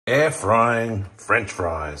Air frying French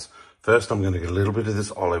fries. First, I'm going to get a little bit of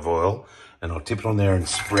this olive oil and I'll tip it on there and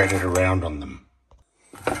spread it around on them.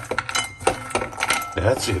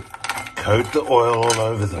 That's it. Coat the oil all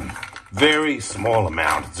over them. Very small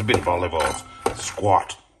amount. It's a bit of olive oil.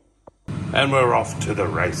 Squat. And we're off to the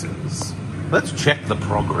races. Let's check the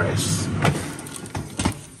progress.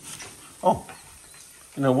 Oh,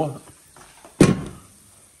 you know what?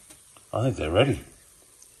 I think they're ready.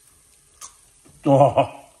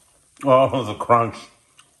 Oh, the crunch.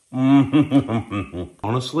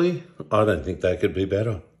 Honestly, I don't think they could be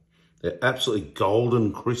better. They're absolutely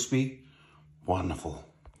golden, crispy, wonderful.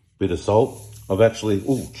 Bit of salt. I've actually,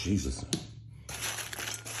 oh, Jesus.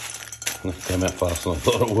 That came out faster than I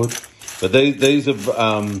thought it would. But these have,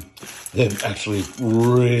 they're actually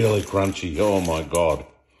really crunchy. Oh my God.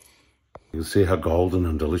 You can see how golden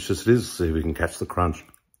and delicious it is. See if we can catch the crunch.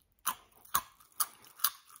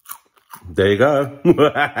 There you go.